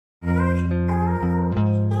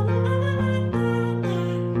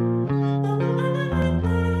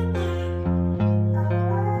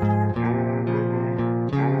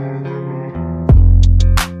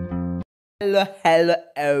Hello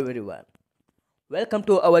everyone. Welcome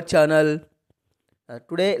to our channel.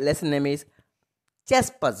 Today lesson name is chess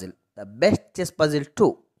puzzle, the best chess puzzle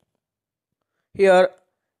too. Here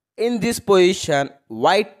in this position,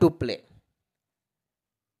 white to play.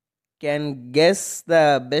 Can guess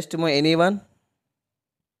the best move anyone?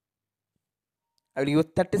 I will give you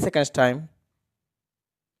 30 seconds time.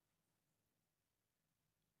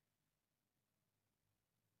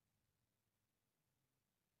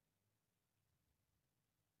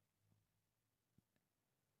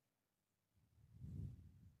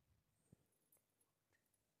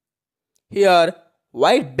 Here,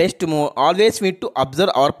 white best move always need to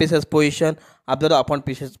observe our piece's position, observe the opponent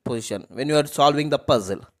piece's position when you are solving the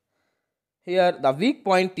puzzle. Here, the weak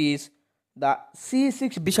point is the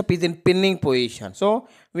c6 bishop is in pinning position. So,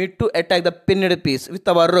 we need to attack the pinned piece with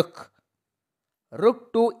our rook.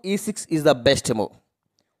 Rook to e6 is the best move.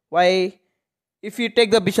 Why? If we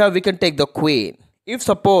take the bishop, we can take the queen. If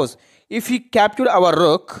we capture our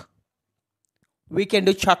rook, we can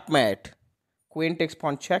do checkmate. Queen takes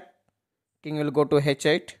pawn check. King will go to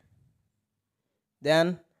h8.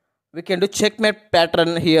 Then we can do checkmate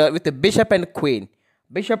pattern here with the bishop and queen.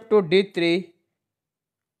 Bishop to d3.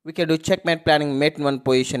 We can do checkmate planning. Mate in one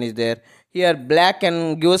position is there. Here black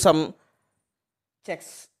can give some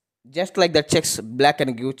checks. Just like the checks, black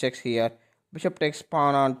can give checks here. Bishop takes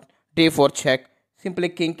pawn on d4 check. Simply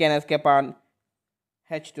king can escape on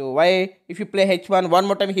h2. Why? If you play h1 one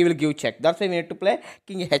more time, he will give check. That's why we need to play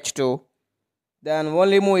king h2. Then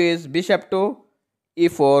only move is bishop to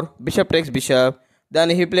e4. Bishop takes bishop. Then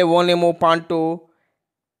he play only move pawn to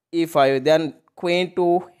e5. Then queen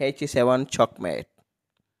to h7 checkmate.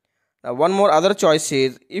 Now one more other choice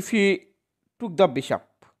is if he took the bishop.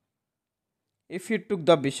 If he took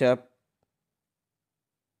the bishop,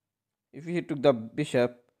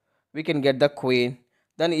 we can get the queen.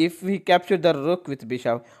 Then if we capture the rook with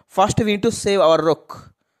bishop, first we need to save our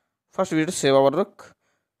rook.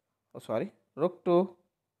 Rook to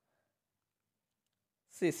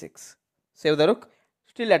c6. Save the rook.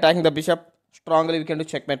 Still attacking the bishop. Strongly we can do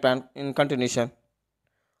checkmate plan in continuation.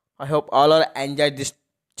 I hope all are enjoyed this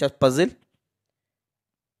chess puzzle.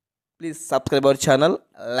 Please subscribe our channel,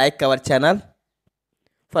 like our channel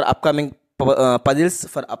for upcoming puzzles,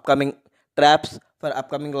 for upcoming traps, for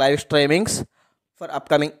upcoming live streamings, for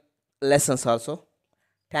upcoming lessons also.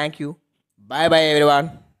 Thank you. Bye bye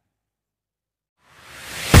everyone.